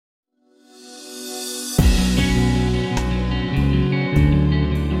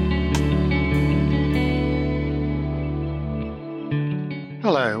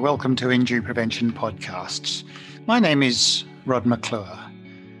welcome to Injury Prevention Podcasts. My name is Rod McClure.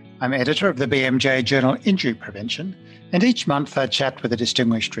 I'm editor of the BMJ journal Injury Prevention, and each month I chat with a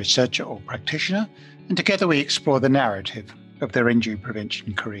distinguished researcher or practitioner, and together we explore the narrative of their injury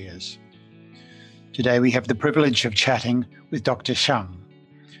prevention careers. Today we have the privilege of chatting with Dr. Shang.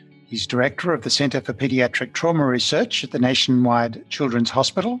 He's director of the Centre for Pediatric Trauma Research at the Nationwide Children's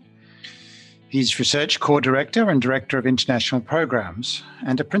Hospital. He's research core director and director of international programs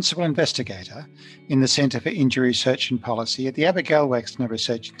and a principal investigator in the Centre for Injury Research and Policy at the Abigail Wexner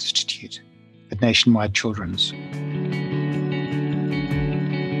Research Institute at Nationwide Children's.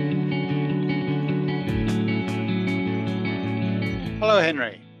 Hello,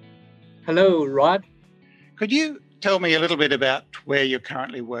 Henry. Hello, Rod. Could you tell me a little bit about where you're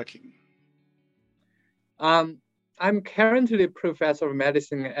currently working? I'm currently professor of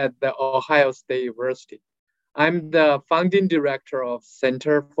medicine at the Ohio State University. I'm the founding director of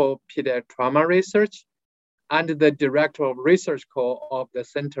Center for Pediatric Trauma Research and the director of research core of the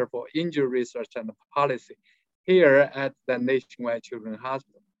Center for Injury Research and Policy here at the Nationwide Children's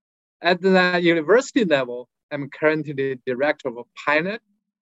Hospital. At the university level, I'm currently director of a pilot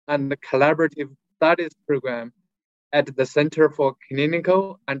and the collaborative studies program at the Center for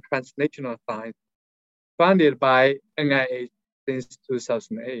Clinical and Translational Science, funded by NIH since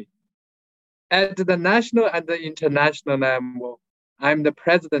 2008. At the national and the international level, I'm the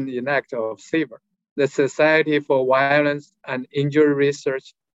president-elect of SIVR, the Society for Violence and Injury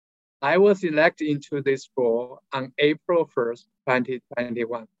Research. I was elected into this role on April 1st,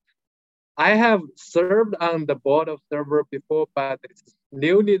 2021. I have served on the board of SIVR before, but this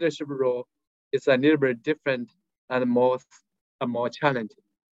new leadership role is a little bit different and more challenging.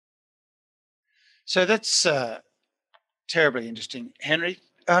 So that's terribly interesting. Henry,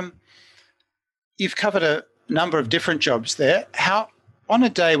 you've covered a number of different jobs there. How, on a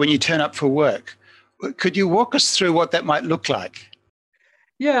day when you turn up for work, could you walk us through what that might look like?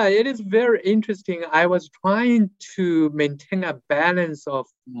 Yeah, it is very interesting. I was trying to maintain a balance of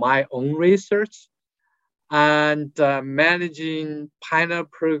my own research and managing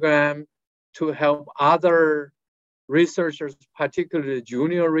pilot program to help other researchers, particularly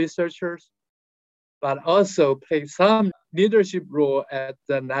junior researchers, but also play some leadership role at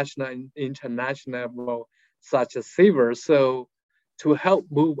the national and international level, such as SIVR, so to help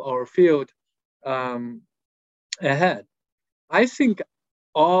move our field ahead. I think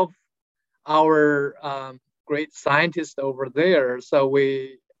of our great scientists over there, so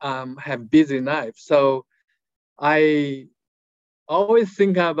we have busy lives. So I always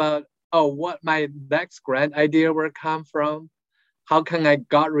think about, what my next grant idea will come from. How can I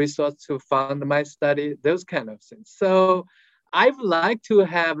got resources to fund my study? Those kind of things. So I'd like to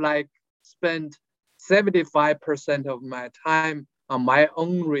have spend 75% of my time on my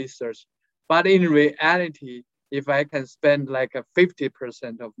own research. But in reality, if I can spend a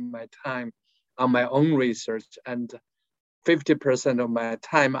 50% of my time on my own research and 50% of my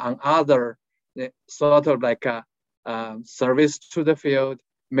time on other sort of service to the field,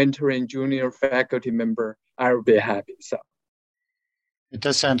 mentoring junior faculty member, I will be happy. So. It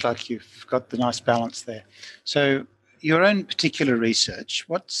does sound like you've got the nice balance there. So your own particular research,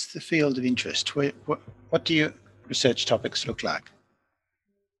 what's the field of interest? What do your research topics look like?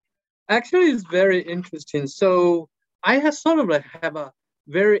 Actually, it's very interesting. So I have have a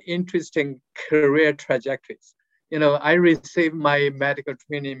very interesting career trajectories. I received my medical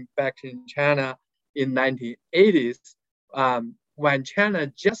training back in China in 1980s when China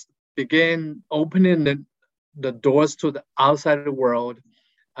just began opening the doors to the outside world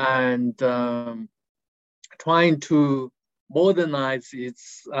and trying to modernize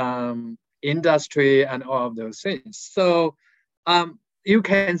its industry and all of those things. So you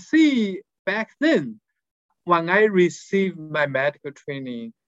can see back then, when I received my medical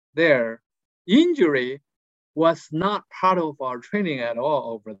training there, injury was not part of our training at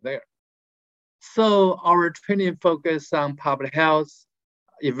all over there. So our training focused on public health,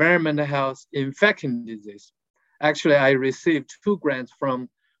 environmental health, infection disease. Actually, I received 2 grants from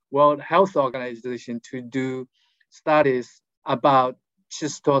World Health Organization to do studies about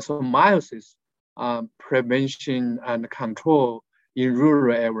schistosomiasis prevention and control in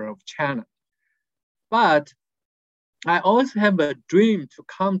rural area of China. But I always have a dream to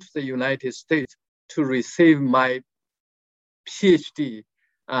come to the United States to receive my PhD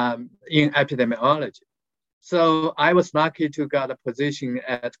in epidemiology. So I was lucky to get a position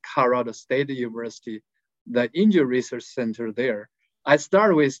at Colorado State University, the Injury Research Center there. I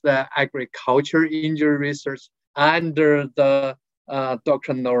started with the agriculture injury research under the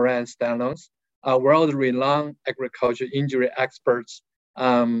Dr. Noran Stanoz, a world-renowned agriculture injury experts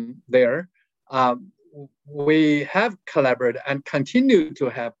there. We have collaborated and continue to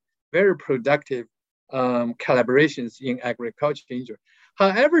have very productive collaborations in agriculture injury.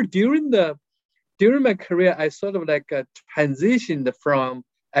 However, during my career, I sort of like transitioned from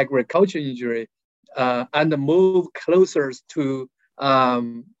agriculture injury and moved closer to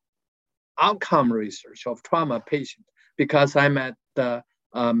outcome research of trauma patients because I'm at the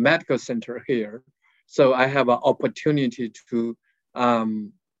medical center here. So I have an opportunity to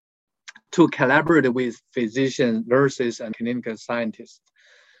collaborate with physicians, nurses, and clinical scientists.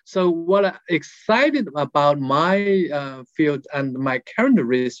 So what I'm excited about my field and my current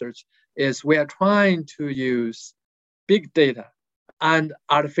research is we are trying to use big data and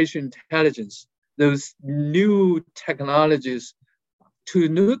artificial intelligence, those new technologies, to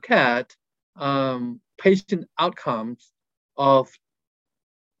look at patient outcomes of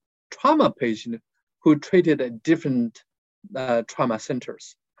trauma patients who treated at different trauma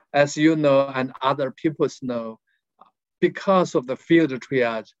centers. As you know, and other people know, because of the field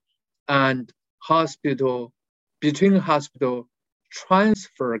triage and between hospital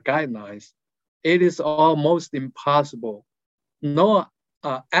transfer guidelines, it is almost impossible, not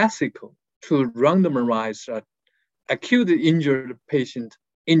ethical, to randomize acute injured patient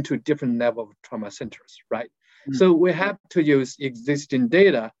into different level of trauma centers, right? Mm-hmm. So we have to use existing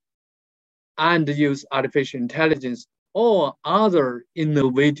data and use artificial intelligence or other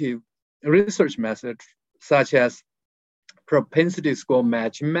innovative research methods, such as propensity score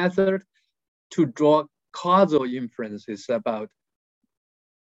matching method, to draw causal inferences about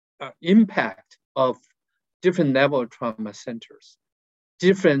impact of different level of trauma centers,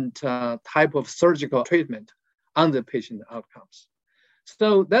 different type of surgical treatment on the patient outcomes.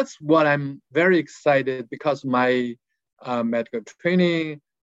 So that's what I'm very excited, because my medical training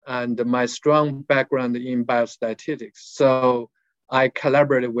and my strong background in biostatistics. So I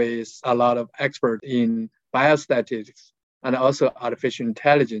collaborated with a lot of experts in biostatistics and also artificial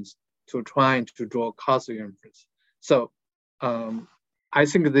intelligence to trying to draw causal inference. So I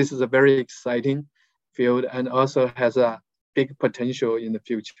think this is a very exciting field and also has a big potential in the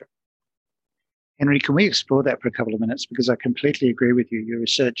future. Henry, can we explore that for a couple of minutes? Because I completely agree with you. Your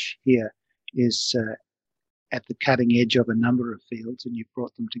research here is at the cutting edge of a number of fields, and you've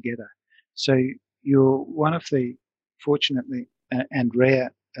brought them together. So you're one of the fortunately and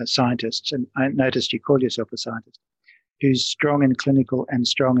rare scientists, and I noticed you call yourself a scientist, who's strong in clinical and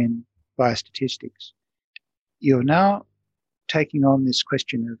strong in biostatistics. You're now taking on this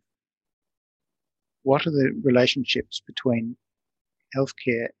question of what are the relationships between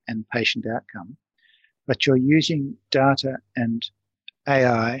healthcare and patient outcome, but you're using data and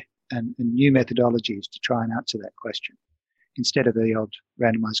AI and new methodologies to try and answer that question, instead of the old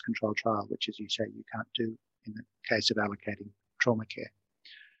randomized controlled trial, which, as you say, you can't do in the case of allocating trauma care.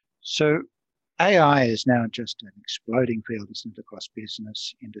 So AI is now just an exploding field, isn't it, across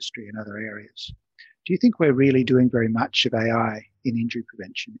business, industry, and other areas. Do you think we're really doing very much of AI in injury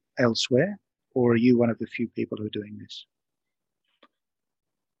prevention elsewhere, or are you one of the few people who are doing this?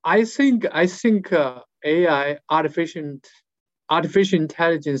 I think AI, artificial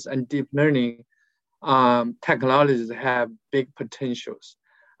intelligence, and deep learning technologies have big potentials,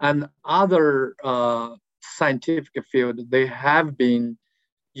 and other scientific fields, they have been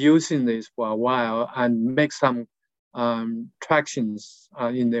using this for a while and make some tractions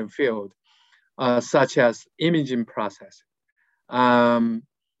in their field, such as imaging processing,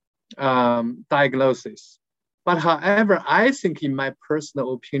 diagnosis. But however, I think, in my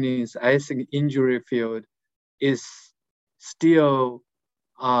personal opinions, I think injury field is still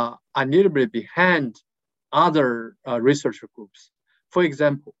a little bit behind other research groups. For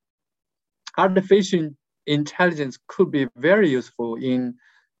example, artificial intelligence could be very useful in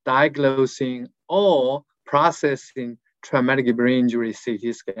diagnosing or processing traumatic brain injury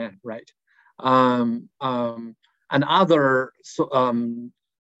CT scan, right? Another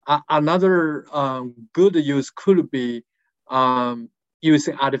good use could be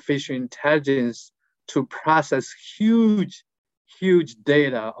using artificial intelligence to process huge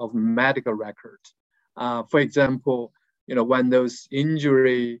data of medical records. For example, when those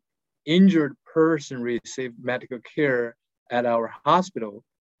injured person receive medical care at our hospital,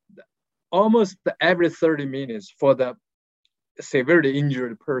 almost every 30 minutes for the severely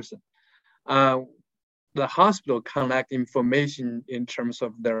injured person, the hospital collect information in terms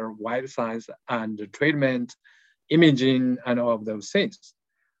of their vital signs and treatment, imaging, and all of those things.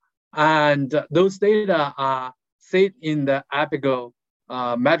 And those data are set in the Apical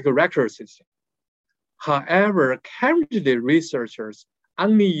medical record system. However, currently researchers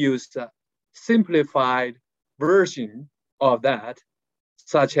only use the simplified version of that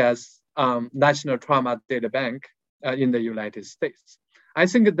such as National Trauma Data Bank in the United States. I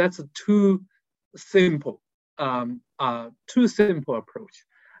think that's too simple approach.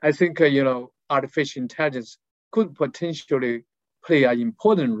 I think artificial intelligence could potentially play an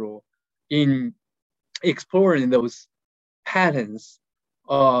important role in exploring those patterns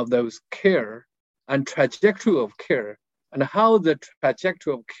of those care and trajectory of care, and how the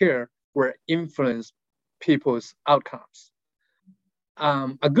trajectory of care will influence people's outcomes.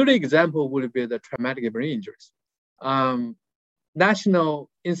 A good example would be the traumatic brain injuries. National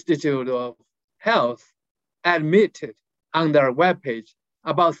Institute of Health admitted on their webpage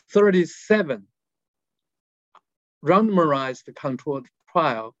about 37 randomized controlled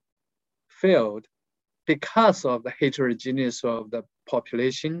trial failed because of the heterogeneity of the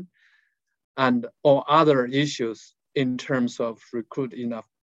population and or other issues in terms of recruit enough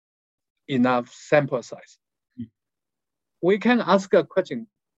sample size. We can ask a question: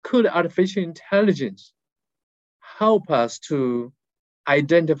 could artificial intelligence help us to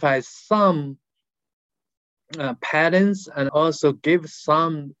identify some patterns and also give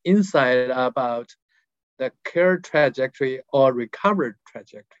some insight about the care trajectory or recovery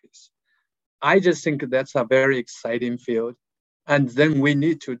trajectories? I just think that's a very exciting field. And then we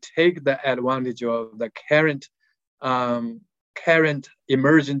need to take the advantage of the current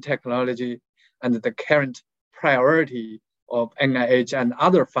emerging technology and the current priority of NIH and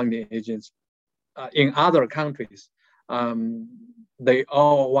other funding agents in other countries. They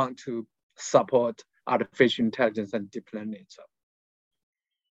all want to support artificial intelligence and deep learning. So.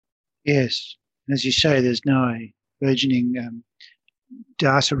 Yes, as you say, there's now a burgeoning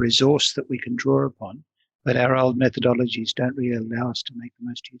data resource that we can draw upon, but our old methodologies don't really allow us to make the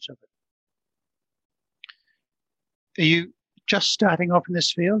most use of it. Are you just starting off in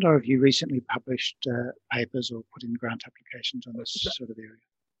this field, or have you recently published papers or put in grant applications on this sort of area?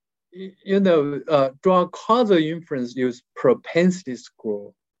 Draw causal inference use propensity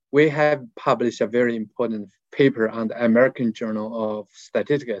score. We have published a very important paper on the American Journal of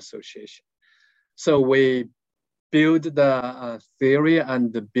Statistical Association. So we build the theory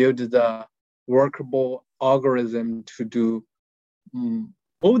and build the workable algorithm to do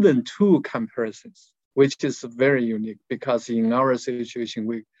more than 2 comparisons, which is very unique because in our situation,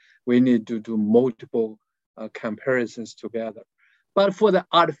 we need to do multiple comparisons together. But for the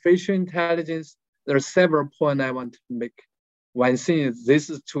artificial intelligence, there are several points I want to make. One thing is this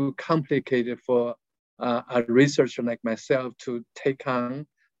is too complicated for a researcher like myself to take on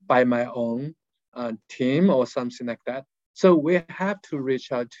by my own team or something like that. So we have to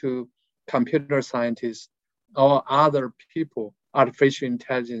reach out to computer scientists or other people, artificial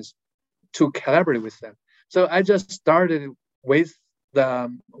intelligence, to collaborate with them. So I just started with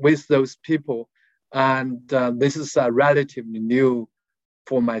those people, and this is relatively new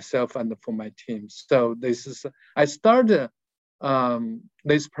for myself and for my team. So I started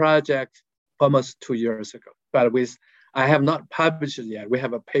this project almost 2 years ago, but I have not published it yet. We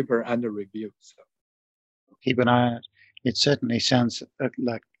have a paper under review. So keep an eye on it. It certainly sounds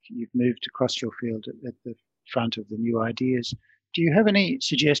like you've moved across your field at the front of the new ideas. Do you have any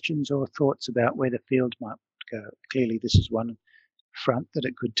suggestions or thoughts about where the field might go? Clearly, this is one front that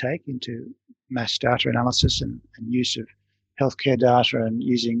it could take into mass data analysis and use of healthcare data and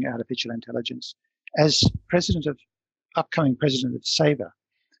using artificial intelligence. As upcoming president of SABER,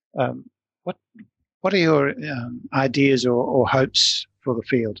 what are your ideas or hopes for the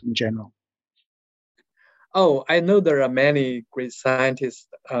field in general? Oh, I know there are many great scientists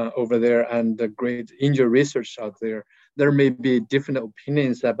over there and great injury research out there. There may be different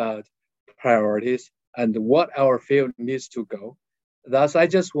opinions about priorities and what our field needs to go. Thus, I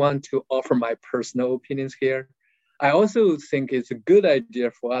just want to offer my personal opinions here. I also think it's a good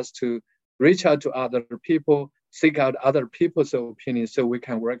idea for us to reach out to other people, seek out other people's opinions so we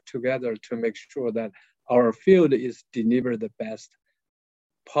can work together to make sure that our field is delivered the best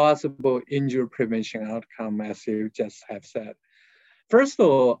possible injury prevention outcome, as you just have said. First of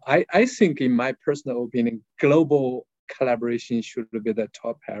all, I think, in my personal opinion, global collaboration should be the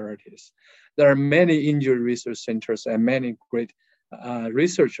top priorities. There are many injury research centers and many great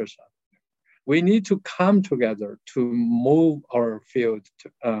researchers out there. We need to come together to move our field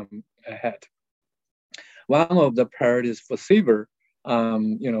ahead. One of the priorities for SABER,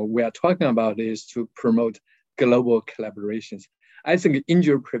 we are talking about is to promote global collaborations. I think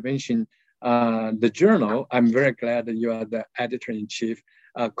injury prevention, the journal, I'm very glad that you are the editor-in-chief,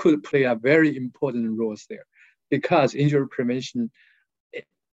 could play a very important role there, because injury prevention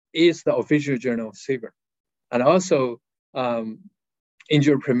is the official journal of SABER. And also,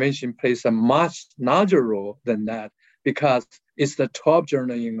 injury prevention plays a much larger role than that, because it's the top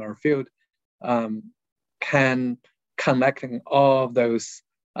journal in our field, can connecting all of those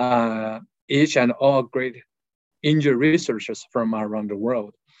each and all great injury researchers from around the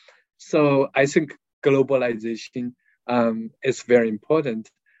world. So I think globalization is very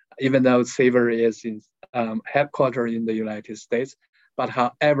important, even though SAVOR is in headquartered in the United States. But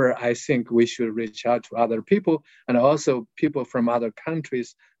however, I think we should reach out to other people and also people from other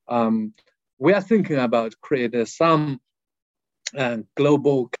countries. We are thinking about creating some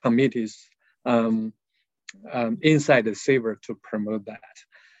global committees inside the SAVOR to promote that.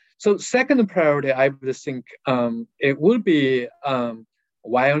 So second priority, I would think it would be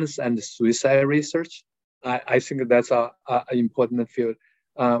violence and suicide research. I think that's an important field,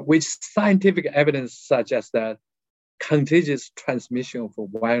 which scientific evidence suggests that contagious transmission of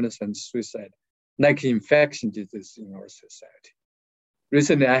violence and suicide, like infection disease in our society.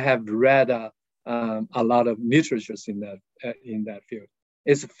 Recently, I have read a lot of literature in that field.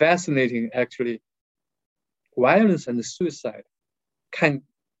 It's fascinating, actually. Violence and suicide can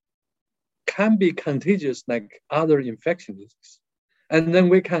be contagious like other infection diseases. And then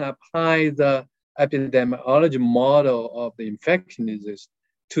we can apply the epidemiology model of the infection disease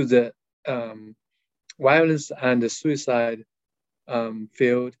to the violence and the suicide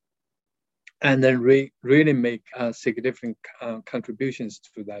field, and then really make significant contributions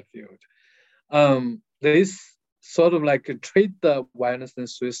to that field. This sort of like treat the violence and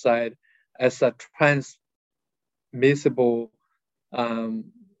suicide as a transmissible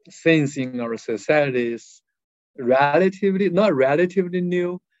things in our societies, not relatively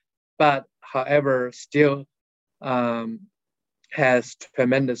new, but however still has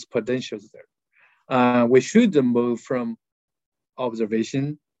tremendous potentials there. We should move from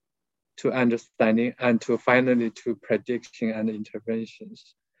observation to understanding and to finally to prediction and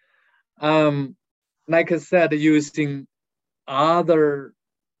interventions. Like I said, using other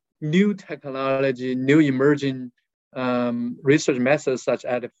new technology, new emerging research methods such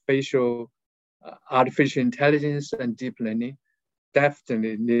as artificial intelligence and deep learning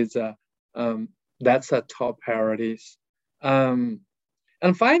definitely needs that's a top priorities. And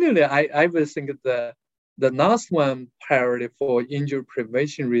finally, I would think the last one priority for injury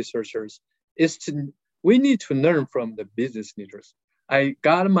prevention researchers is we need to learn from the business leaders. I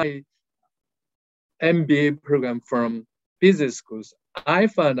got my MBA program from business schools. I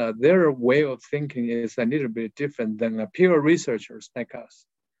found out their way of thinking is a little bit different than pure researchers like us.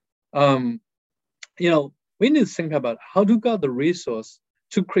 We need to think about how to get the resource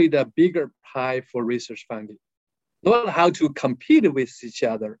to create a bigger pie for research funding, not how to compete with each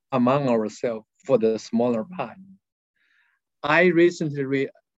other among ourselves for the smaller pie. I recently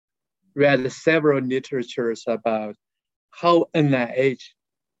read several literatures about how NIH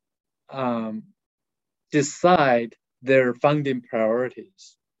decide their funding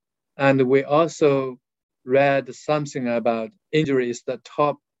priorities. And we also read something about injuries, the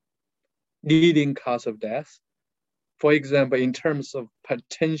top leading cause of death. For example, in terms of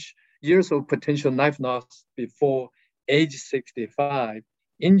years of potential life loss before age 65,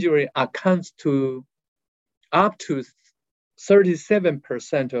 injury accounts to up to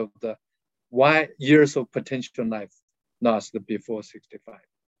 37% of the years of potential life lost before 65,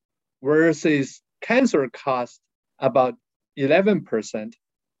 versus cancer costs about 11%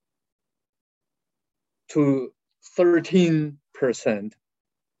 to 13%,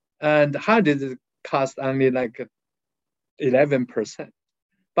 and heart disease costs only like 11%.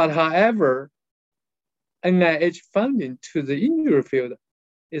 But however, NIH funding to the injury field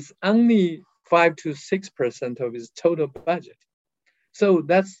is only 5 to 6% of its total budget. So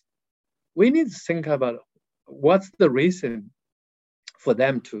we need to think about what's the reason for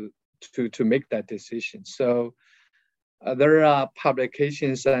them to make that decision. So there are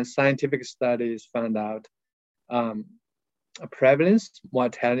publications and scientific studies found out prevalence,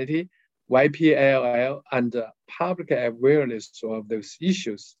 mortality, YPALL, and public awareness of those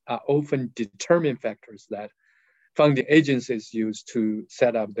issues are often determining factors that funding agencies use to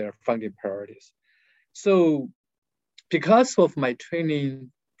set up their funding priorities. So because of my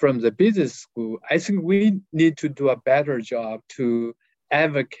training from the business school, I think we need to do a better job to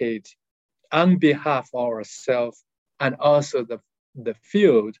advocate on behalf of ourselves and also the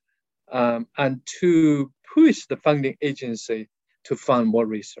field, and to push the funding agency to fund more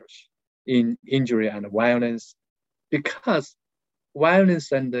research in injury and violence, because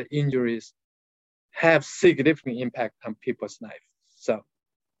violence and the injuries have significant impact on people's life. So,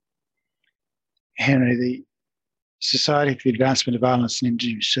 Henry, the Society for the Advancement of Violence and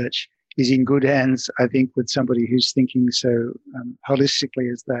Injury Research is in good hands, I think, with somebody who's thinking so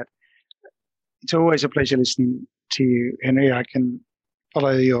holistically as that. It's always a pleasure listening to you, Henry. I can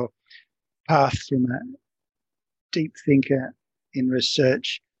follow your path from a deep thinker in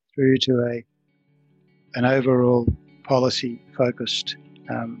research through to an overall policy-focused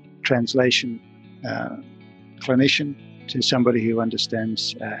translation clinician to somebody who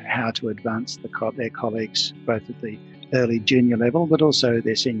understands how to advance their colleagues, both at the early junior level, but also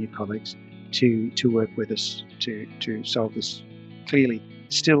their senior colleagues, to work with us to solve this clearly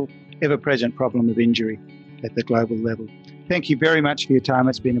still ever-present problem of injury at the global level. Thank you very much for your time.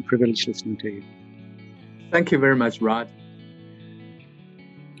 It's been a privilege listening to you. Thank you very much, Rod.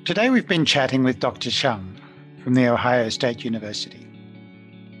 Today we've been chatting with Dr. Shang from The Ohio State University.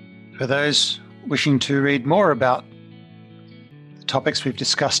 For those wishing to read more about the topics we've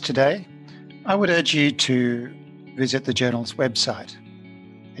discussed today, I would urge you to visit the journal's website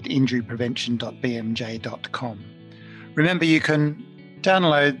at injuryprevention.bmj.com. Remember, you can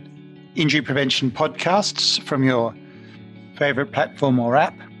download injury prevention podcasts from your favourite platform or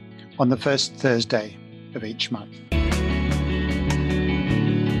app on the first Thursday of each month.